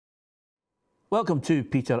Welcome to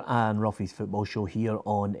Peter and Ruffy's Football Show here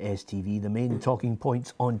on STV. The main talking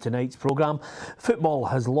points on tonight's programme: football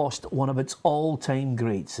has lost one of its all-time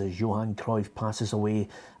greats as Johan Cruyff passes away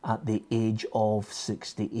at the age of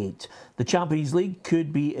 68. The Champions League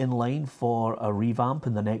could be in line for a revamp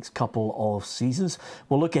in the next couple of seasons.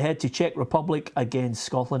 We'll look ahead to Czech Republic against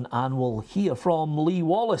Scotland, and we'll hear from Lee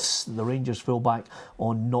Wallace, the Rangers fullback,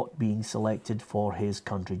 on not being selected for his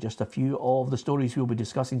country. Just a few of the stories we'll be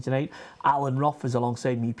discussing tonight. Alan Ruff is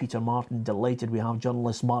alongside me, Peter Martin. Delighted we have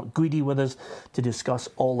journalist Mark Guidi with us to discuss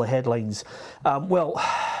all the headlines.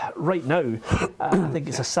 Right now, I think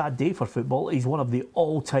it's a sad day for football. He's one of the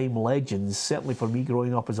all-time legends, certainly for me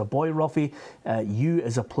growing up as a boy, Ruffy. You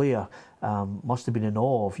as a player must have been in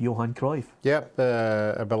awe of Johan Cruyff. Yeah,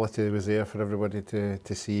 the ability was there for everybody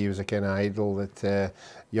to see. He was a kind of idol that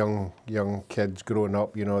young kids growing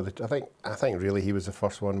up, you know. That I think really he was the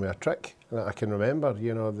first one with a trick that I can remember,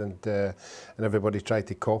 you know, and everybody tried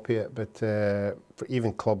to copy it. But for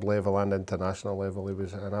even club level and international level, he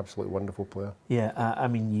was an absolutely wonderful player. Yeah, I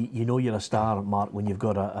mean, you know you're a star, Mark, when you've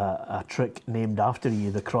got a trick named after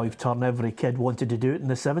you, the Cruyff turn. Every kid wanted to do it in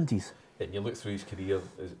the 70s. And you look through his career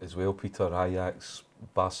as well, Peter. Ajax,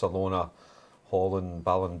 Barcelona, Holland,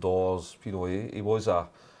 Ballon d'Ors. You know, he was a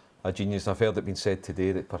genius. And I've heard it being said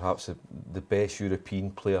today that perhaps the best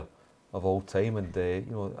European player of all time, and you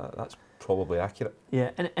know, that's probably accurate.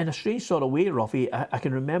 Yeah, in a strange sort of way, Ruffy, I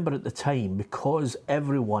can remember at the time, because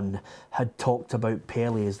everyone had talked about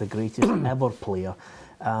Pele as the greatest ever player.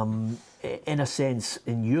 In a sense,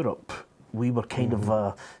 in Europe, we were kind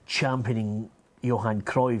of championing Johan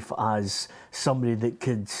Cruyff as somebody that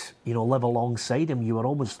could, you know, live alongside him. You were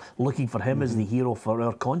almost looking for him as the hero for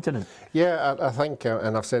our continent. Yeah, I think,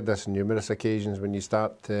 and I've said this on numerous occasions, when you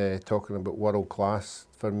start talking about world class,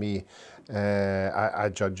 for me, I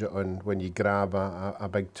judge it on when you grab a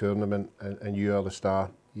big tournament and you are the star.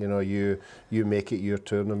 You know, you make it your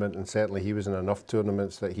tournament, and certainly he was in enough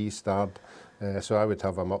tournaments that he starred. So I would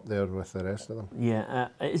have him up there with the rest of them. Yeah,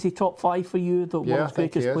 is he top 5 for you, the world's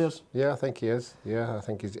greatest players? Yeah, I think he is. Yeah, I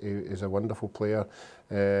think he's a wonderful player.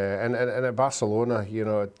 And at Barcelona, you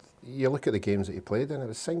know, you look at the games that he played in, it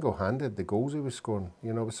was single-handed, the goals he was scoring.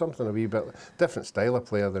 You know, it was something a wee bit different style of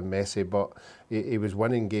player than Messi, but he was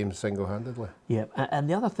winning games single-handedly. Yeah, and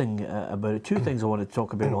the other thing about it, two things I want to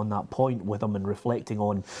talk about on that point with him and reflecting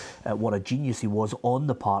on what a genius he was on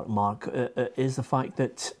the park, Mark, is the fact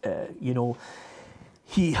that, you know,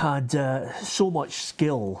 he had so much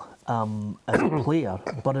skill as a player,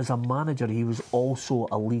 but as a manager he was also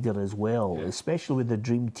a leader as well, especially with the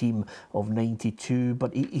dream team of '92.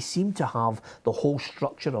 But he seemed to have the whole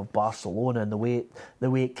structure of Barcelona, and the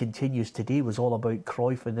way it continues today was all about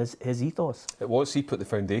Cruyff and his ethos. It was. He put the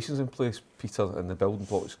foundations in place, Peter, and the building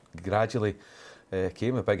blocks gradually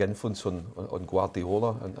came. A big influence on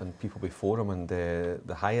Guardiola and people before him, and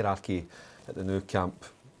the hierarchy at the Nou Camp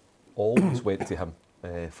always went to him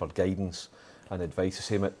for guidance and advice. The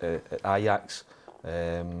same at Ajax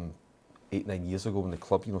 8-9 years ago, when the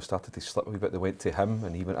club, you know, started to slip a wee bit, they went to him,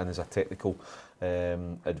 and he went in as a technical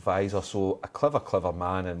advisor. So a clever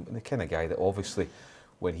man, and the kind of guy that obviously,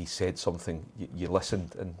 when he said something, you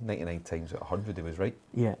listened, and 99 times out of 100 he was right.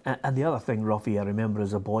 Yeah, and the other thing, Ruffy, I remember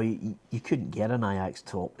as a boy, you couldn't get an Ajax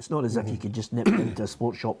top. It's not as if you could just nip into a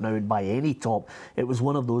sports shop now and buy any top. It was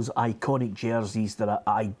one of those iconic jerseys that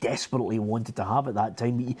I desperately wanted to have at that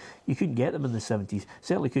time. But you couldn't get them in the 70s.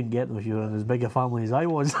 Certainly couldn't get them if you were in as big a family as I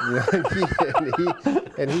was.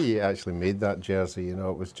 and he actually made that jersey, you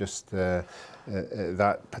know. It was just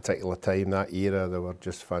that particular time, that era, they were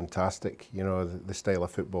just fantastic. You know, the style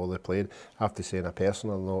of football they played. I have to say, on a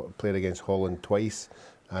personal note, played against Holland twice,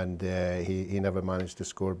 and he never managed to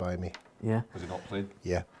score by me. Yeah. Was he not played?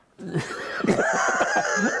 Yeah.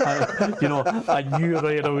 You know, I knew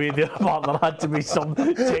right away there had to be some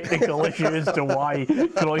technical issue as to why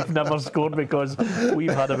Cruyff never scored, because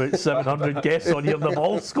we've had about 700 guests on here and they've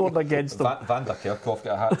all scored against him. Van der Kerkhoff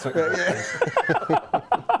got a hat-trick.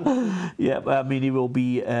 Yeah, I mean, he will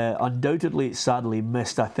be undoubtedly sadly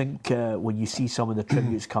missed. I think when you see some of the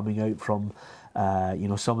tributes coming out from you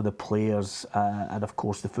know, some of the players and of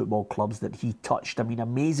course the football clubs that he touched. I mean,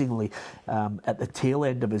 amazingly, at the tail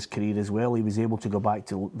end of his career as well, he was able to go back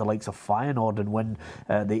to the likes of Feyenoord and win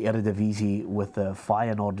the Eredivisie with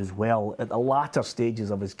Feyenoord as well. At the latter stages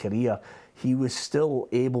of his career, he was still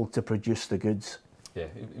able to produce the goods. Yeah,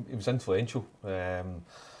 he was influential,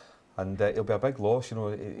 and it'll be a big loss. You know,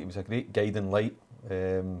 he was a great guiding light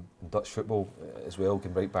in Dutch football as well,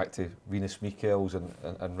 going right back to Rinus Michels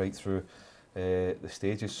and right through the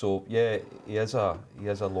stages. So yeah, he is a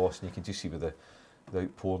loss, and you can just see with the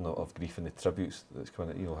outpouring of grief and the tributes that's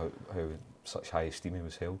coming, you know, how such high esteem he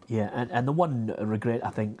was held. Yeah, and the one regret, I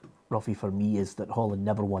think, Ruffy, for me, is that Holland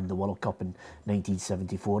never won the World Cup in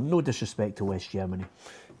 1974. No disrespect to West Germany.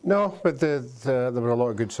 No, but there were a lot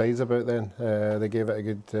of good sides about then. They gave it a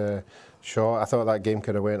good shot. I thought that game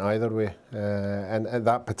could have went either way. And at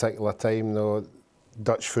that particular time, though,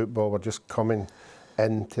 Dutch football were just coming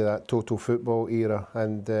into that total football era,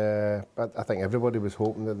 and I think everybody was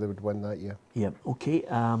hoping that they would win that year. Yeah, okay,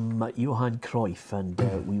 Johan Cruyff, and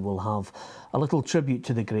we will have a little tribute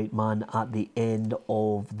to the great man at the end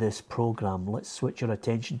of this programme. Let's switch our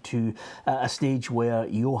attention to a stage where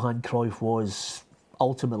Johan Cruyff was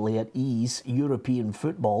ultimately at ease, European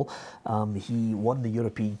football. He won the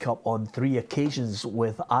European Cup on 3 occasions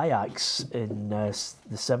with Ajax in the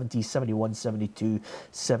 70s, 71, 72,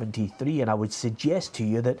 73. And I would suggest to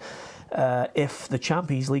you that if the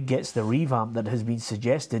Champions League gets the revamp that has been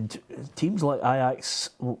suggested, teams like Ajax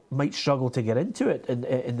might struggle to get into it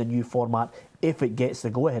in the new format if it gets the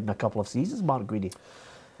go-ahead in a couple of seasons, Mark Guidi.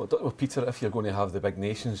 Well, Peter, if you're going to have the big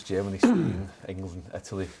nations, Germany, Spain, England,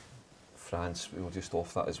 Italy, France, we were just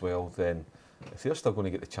off that as well, then if they're still going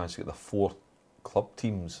to get the chance to get the 4 club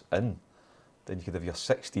teams in, then you could have your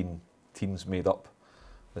 16 teams made up,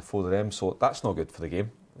 the 4 of them, so that's not good for the game.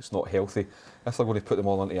 It's not healthy. If they're going to put them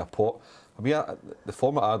all into a pot, I mean, the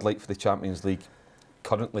format I'd like for the Champions League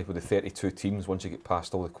currently with the 32 teams, once you get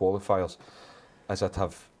past all the qualifiers, is I'd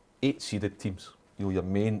have 8 seeded teams, you know, your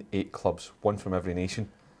main 8 clubs, 1 from every nation,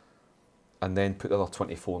 and then put the other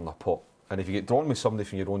 24 in the pot. And if you get drawn with somebody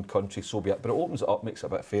from your own country, so be it. But it opens it up, makes it a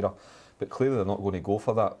bit fairer. But clearly they're not going to go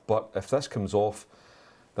for that. But if this comes off,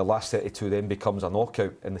 the last 32 then becomes a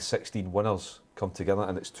knockout, and the 16 winners come together,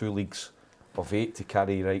 and it's 2 leagues of 8 to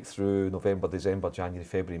carry right through November, December, January,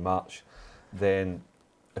 February, March. Then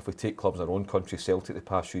if we take clubs in our own country, Celtic the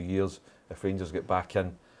past few years, if Rangers get back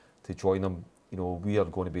in to join them, you know, we are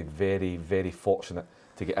going to be very, very fortunate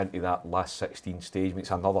to get into that last 16 stage. I mean,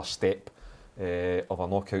 it's another step of a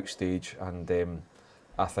knockout stage, and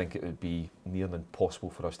I think it would be near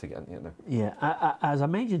impossible for us to get into it now. Yeah, as I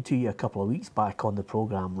mentioned to you a couple of weeks back on the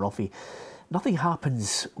programme, Ruffy, nothing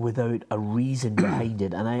happens without a reason behind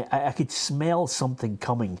it, and I could smell something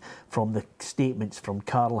coming from the statements from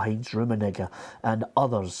Karl-Heinz Rummenigge and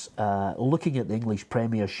others looking at the English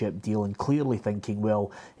Premiership deal and clearly thinking,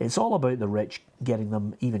 well, it's all about the rich, getting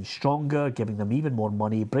them even stronger, giving them even more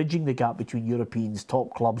money, bridging the gap between Europeans'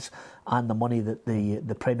 top clubs and the money that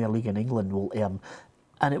the Premier League in England will earn.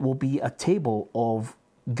 And it will be a table of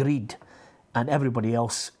greed, and everybody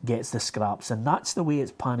else gets the scraps, and that's the way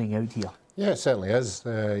it's panning out here. Yeah, it certainly is.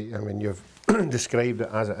 I mean, you've described it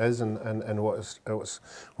as it is, and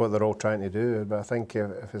what they're all trying to do. But I think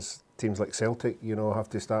if it's teams like Celtic, you know, have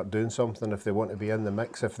to start doing something if they want to be in the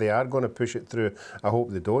mix. If they are going to push it through, I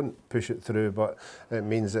hope they don't push it through. But it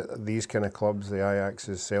means that these kind of clubs, the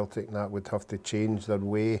Ajaxes, Celtic, and that would have to change their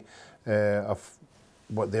way of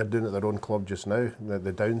what they're doing at their own club just now.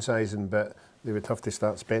 The downsizing bit. They would have to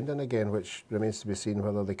start spending again, which remains to be seen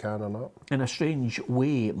whether they can or not. In a strange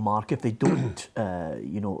way, Mark, if they don't,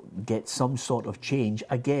 get some sort of change,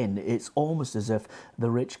 again, it's almost as if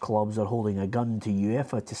the rich clubs are holding a gun to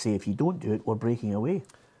UEFA to say, if you don't do it, we're breaking away.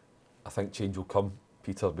 I think change will come,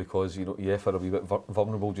 Peter, because UEFA are a wee bit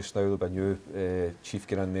vulnerable just now. There'll be a new chief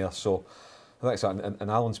getting in there, so I think so.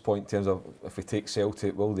 And Alan's point in terms of if we take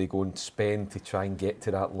Celtic, will they go and spend to try and get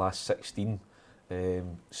to that last 16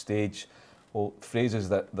 stage? Well, phrases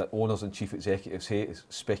that owners and chief executives hate is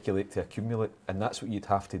speculate to accumulate, and that's what you'd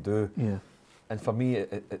have to do. Yeah. And for me,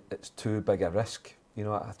 it's too big a risk. You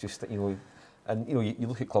know, I just you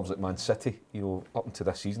look at clubs like Man City. You know, up until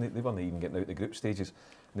this season, they weren't even getting out the group stages,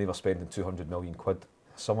 and they were spending 200 million quid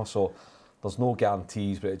a summer. So there's no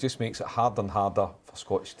guarantees, but it just makes it harder and harder for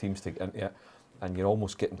Scottish teams to get into it, and you're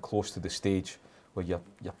almost getting close to the stage where you're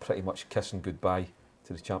pretty much kissing goodbye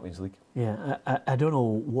to the Champions League. Yeah, I don't know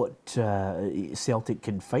what Celtic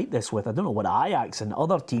can fight this with. I don't know what Ajax and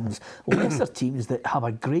other teams, lesser teams that have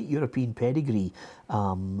a great European pedigree,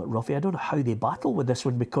 Ruffy, I don't know how they battle with this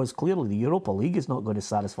one, because clearly the Europa League is not going to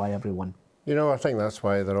satisfy everyone. You know, I think that's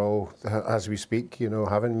why they're all, as we speak, you know,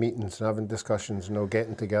 having meetings and having discussions, you know,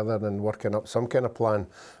 getting together and working up some kind of plan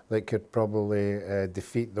that could probably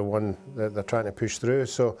defeat the one that they're trying to push through.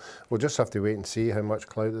 So we'll just have to wait and see how much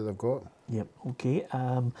clout that they've got. Yep, okay.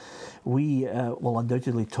 We will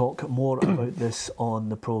undoubtedly talk more about this on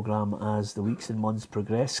the programme as the weeks and months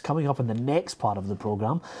progress. Coming up in the next part of the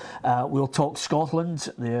programme, we'll talk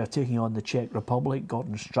Scotland. They're taking on the Czech Republic.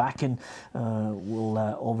 Gordon Strachan will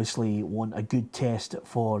obviously want a good test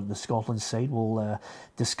for the Scotland side. We'll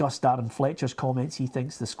discuss Darren Fletcher's comments. He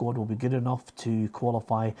thinks the squad will be good enough to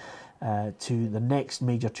qualify to the next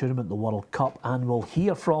major tournament, the World Cup, and we'll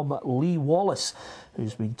hear from Lee Wallace,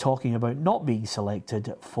 who's been talking about not being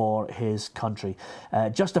selected for his country.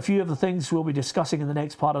 Just a few of the things we'll be discussing in the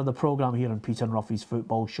next part of the programme here on Peter and Ruffy's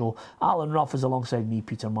Football Show. Alan Ruff is alongside me,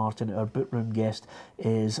 Peter Martin. Our boot-room guest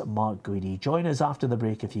is Mark Guidi. Join us after the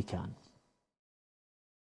break if you can.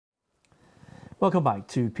 Welcome back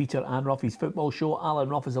to Peter and Ruffy's Football Show. Alan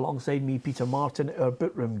Ruff is alongside me, Peter Martin. Our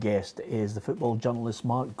boot-room guest is the football journalist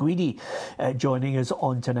Mark Guidi, joining us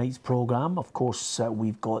on tonight's programme. Of course,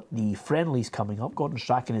 we've got the friendlies coming up. Gordon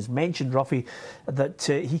Strachan has mentioned, Ruffy, that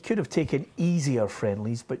he could have taken easier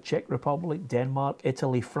friendlies, but Czech Republic, Denmark,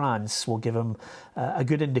 Italy, France will give him a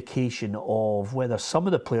good indication of whether some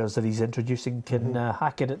of the players that he's introducing can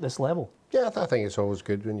hack it at this level. Yeah, I think it's always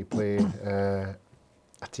good when you play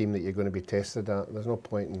a team that you're going to be tested at. There's no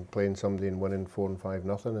point in playing somebody and winning 4 and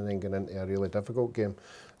 5-0 and then getting into a really difficult game.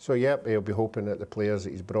 So yep, he'll be hoping that the players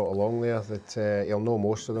that he's brought along there, that he'll know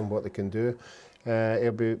most of them, what they can do.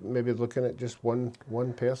 He'll be maybe looking at just one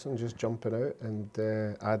person just jumping out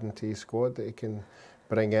and adding to his squad that he can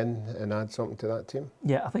bring in and add something to that team.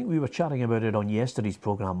 Yeah, I think we were chatting about it on yesterday's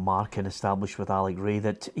programme, Mark, and established with Alec Ray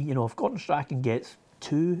that, you know, if Gordon Strachan gets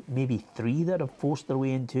 2, maybe 3 that have forced their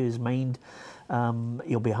way into his mind,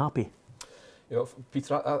 he'll be happy. You know,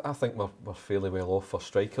 Peter, I think we're fairly well off for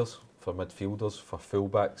strikers, for midfielders, for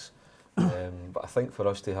fullbacks. But I think for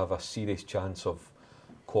us to have a serious chance of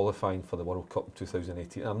qualifying for the World Cup in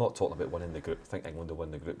 2018, I'm not talking about winning the group, I think England will win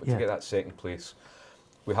the group, but to get that second place,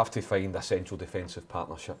 we have to find a central defensive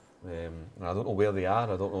partnership. And I don't know where they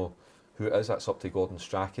are, I don't know who it is, that's up to Gordon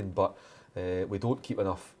Strachan, but we don't keep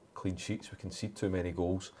enough clean sheets, we concede too many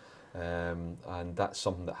goals. And that's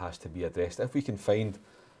something that has to be addressed. If we can find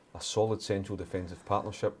a solid central defensive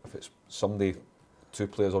partnership, if it's somebody, 2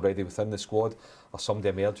 players already within the squad, or somebody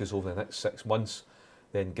emerges over the next 6 months,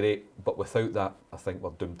 then great. But without that, I think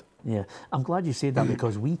we're doomed. Yeah, I'm glad you said that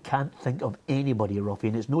because we can't think of anybody, Ruffy,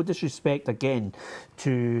 and it's no disrespect again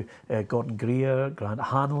to Gordon Greer, Grant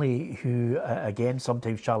Hanley, who again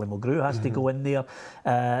sometimes Charlie Mulgrew has to go in there.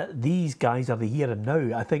 These guys are the here and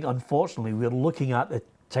now. I think unfortunately we're looking at the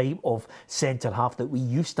type of centre half that we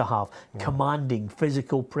used to have, commanding,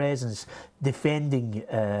 physical presence, defending,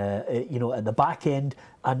 you know, at the back end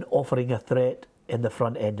and offering a threat in the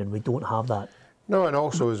front end, and we don't have that. No, and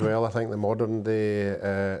also as well, I think the modern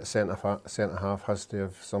day centre half has to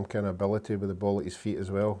have some kind of ability with the ball at his feet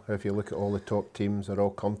as well. If you look at all the top teams, they're all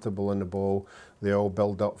comfortable in the ball. They all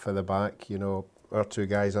build up for the back. You know, our 2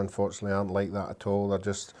 guys unfortunately aren't like that at all. They're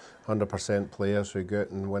just 100% players who go out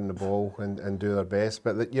and win the ball and do their best.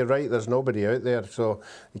 But you're right, there's nobody out there, so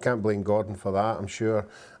you can't blame Gordon for that. I'm sure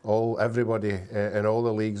everybody in all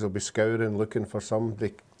the leagues will be scouring, looking for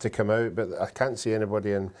somebody to come out, but I can't see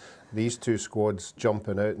anybody in these 2 squads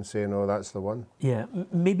jumping out and saying, oh, that's the one. Yeah,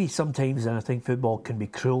 maybe sometimes, and I think football can be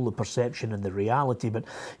cruel, the perception and the reality, but,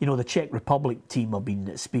 you know, the Czech Republic team have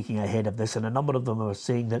been speaking ahead of this, and a number of them are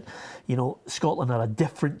saying that, you know, Scotland are a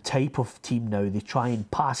different type of team now. They try and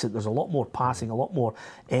pass it. There's a lot more passing, a lot more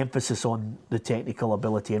emphasis on the technical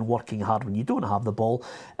ability and working hard when you don't have the ball,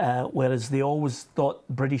 whereas they always thought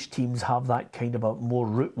British teams have that kind of a more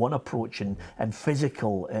route one approach and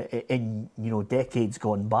physical in, you know, decades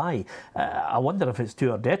gone by. I wonder if it's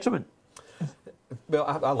to our detriment. Well,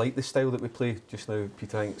 I like the style that we play just now,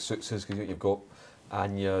 Peter. I think it suits us because you've got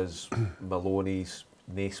Anyas, Maloney's,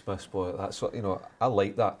 Naismiths, that sort. You know, I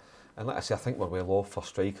like that. And like I say, I think we're well off for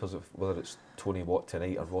strikers, whether it's Tony Watt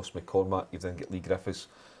tonight or Ross McCormack. You've then got Lee Griffiths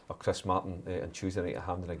or Chris Martin on Tuesday night at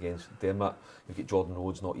Hampden against Denmark. You've got Jordan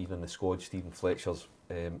Rhodes not even in the squad. Stephen Fletcher's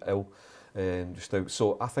ill just now.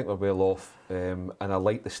 So I think we're well off, and I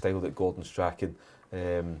like the style that Gordon Strachan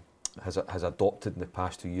has adopted in the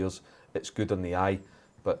past 2 years. It's good on the eye,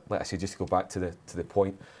 but like I say, just to go back to the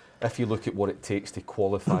point, if you look at what it takes to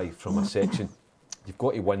qualify from a section, you've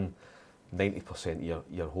got to win 90% of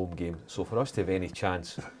your home game. So for us to have any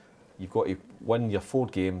chance, you've got to win your 4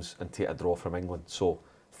 games and take a draw from England. So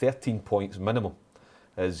 13 points minimum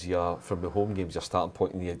is from the home games, your starting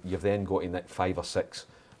point, and you've then got to nick 5 or 6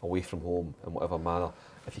 away from home in whatever manner.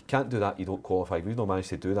 If you can't do that, you don't qualify. We've not managed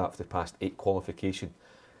to do that for the past 8 qualification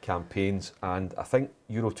campaigns, and I think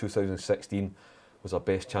Euro 2016 was our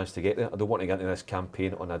best chance to get there. I don't want to get into this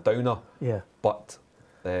campaign on a downer, but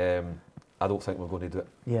I don't think we're going to do it.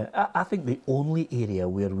 Yeah, I think the only area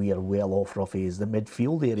where we are well off, Ruffy, is the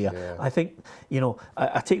midfield area. Yeah. I think,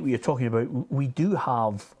 I take what you're talking about. We do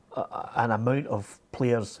have an amount of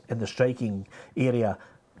players in the striking area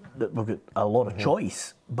that we've got a lot of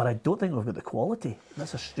choice, but I don't think we've got the quality.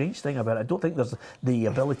 That's a strange thing about it. I don't think there's the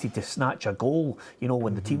ability to snatch a goal,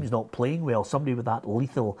 when the team's not playing well, somebody with that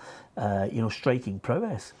lethal, striking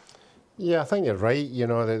prowess. Yeah, I think you're right.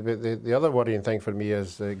 The other worrying thing for me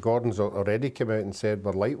is Gordon's already come out and said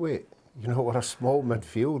we're lightweight. We're a small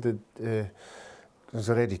midfield. He's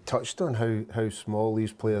already touched on how small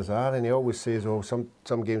these players are, and he always says,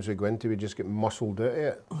 some games we go into, we just get muscled out of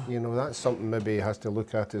it. That's something maybe he has to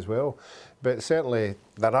look at as well. But certainly,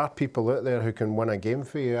 there are people out there who can win a game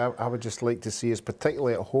for you. I would just like to see us,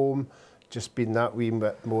 particularly at home, just being that wee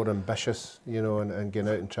bit more ambitious, and going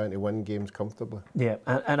out and trying to win games comfortably. Yeah,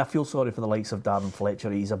 and I feel sorry for the likes of Darren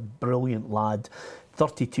Fletcher. He's a brilliant lad,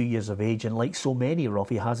 32 years of age, and like so many,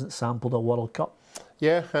 Ruffy, hasn't sampled a World Cup.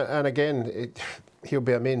 Yeah, and again, he'll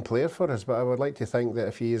be a main player for us, but I would like to think that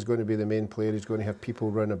if he is going to be the main player, he's going to have people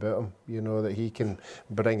run about him, that he can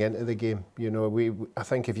bring into the game. I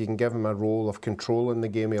think if you can give him a role of controlling the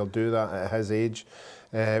game, he'll do that at his age.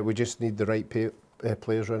 We just need the right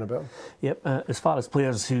players round about him. Yep. As far as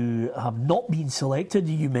players who have not been selected,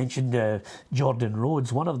 you mentioned Jordan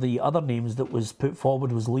Rhodes. One of the other names that was put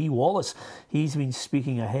forward was Lee Wallace. He's been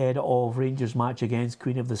speaking ahead of Rangers' match against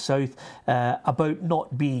Queen of the South about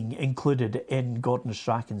not being included in Gordon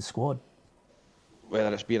Strachan's squad.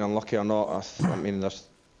 Whether it's being unlucky or not, I mean, there's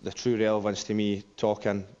the true relevance to me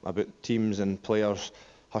talking about teams and players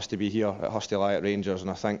has to be here. It has to lie at Rangers,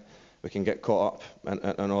 and I think we can get caught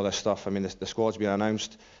up in all this stuff. I mean, the squad's been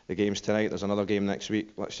announced. The game's tonight. There's another game next week.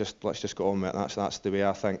 Let's just go on with it. That's the way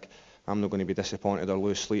I think. I'm not going to be disappointed or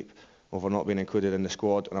lose sleep over not being included in the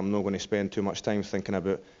squad, and I'm not going to spend too much time thinking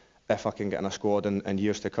about if I can get in a squad in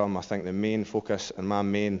years to come. I think the main focus and my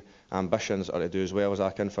main ambitions are to do as well as I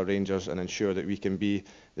can for Rangers and ensure that we can be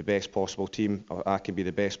the best possible team, or I can be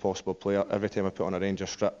the best possible player every time I put on a Rangers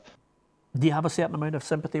strip. Do you have a certain amount of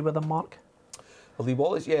sympathy with him, Mark? Well, Lee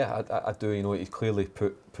Wallace, yeah, I do. He's clearly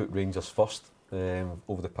put Rangers first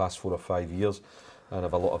over the past 4 or 5 years, and I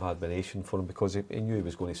have a lot of admiration for him because he knew he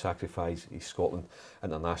was going to sacrifice his Scotland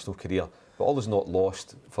international career. But all is not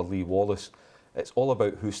lost for Lee Wallace. It's all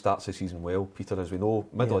about who starts the season well, Peter. As we know,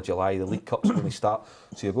 middle of July, the League Cup's going to start,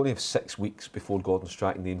 so you're going to have 6 weeks before Gordon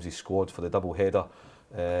Strachan names his squad for the double header.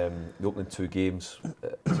 The opening 2 games,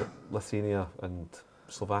 is it Lithuania and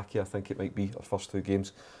Slovakia, I think it might be, our first 2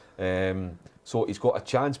 games. So he's got a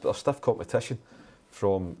chance, but there's stiff competition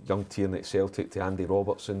from young Tierney at Celtic to Andy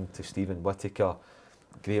Robertson to Stephen Whittaker,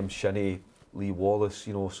 Graham Shinney, Lee Wallace,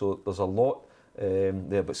 so there's a lot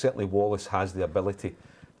there, but certainly Wallace has the ability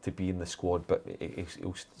to be in the squad, but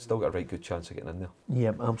he'll still got a right good chance of getting in there.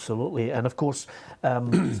 Yeah, absolutely. And of course,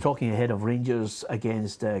 talking ahead of Rangers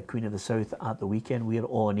against Queen of the South at the weekend, we're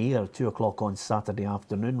on air 2 o'clock on Saturday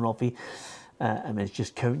afternoon, Ruffy. I mean, it's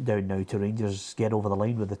just countdown now to Rangers get over the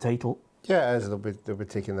line with the title. Yeah, it is. They'll be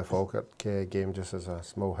taking the Falkirk game just as a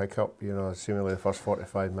small hiccup. Seemingly the first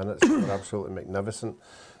 45 minutes were absolutely magnificent.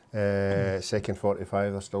 Second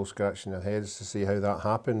 45, they're still scratching their heads to see how that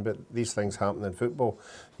happened. But these things happen in football.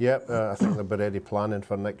 Yep, I think they'll be already planning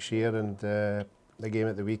for next year, and the game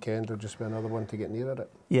at the weekend will just be another one to get nearer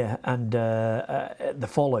it. Yeah, and the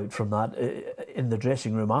fallout from that in the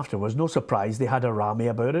dressing room afterwards, no surprise they had a rammy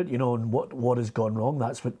about it, and what has gone wrong.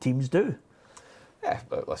 That's what teams do. Yeah,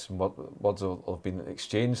 but listen, words have been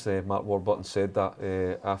exchanged. Mark Warburton said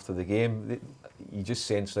that after the game. You just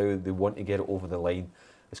sense now they want to get it over the line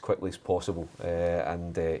as quickly as possible.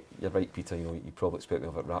 And you're right, Peter, you probably expect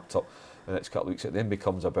to have it wrapped up in the next couple of weeks. It then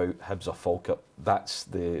becomes about Hibs or Falkirk. That's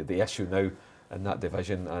the issue now in that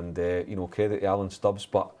division. And, credit to Alan Stubbs,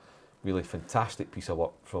 but really fantastic piece of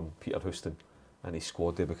work from Peter Houston and his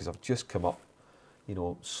squad there, because I've just come up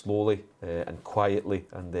slowly and quietly,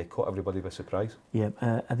 and they caught everybody by surprise. Yeah,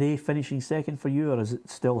 are they finishing second for you, or is it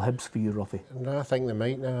still Hibs for you, Ruffy? No, I think they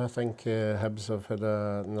might now. I think Hibs have had,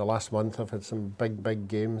 in the last month, have had some big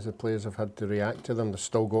games. The players have had to react to them. They've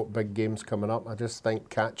still got big games coming up. I just think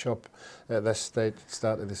catch-up at this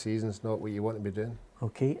start of the season is not what you want to be doing.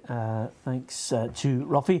 Okay, thanks to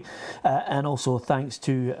Ruffy, and also thanks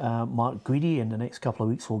to Mark Guidi. In the next couple of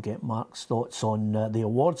weeks we'll get Mark's thoughts on the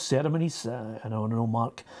awards ceremonies, and I know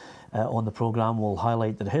Mark on the programme will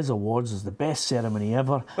highlight that his awards is the best ceremony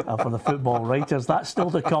ever for the football writers. That's still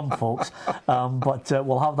to come, folks, but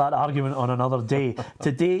we'll have that argument on another day.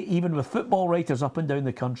 Today, even with football writers up and down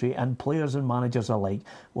the country and players and managers alike,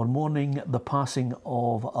 we're mourning the passing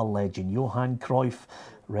of a legend. Johan Cruyff,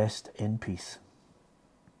 rest in peace.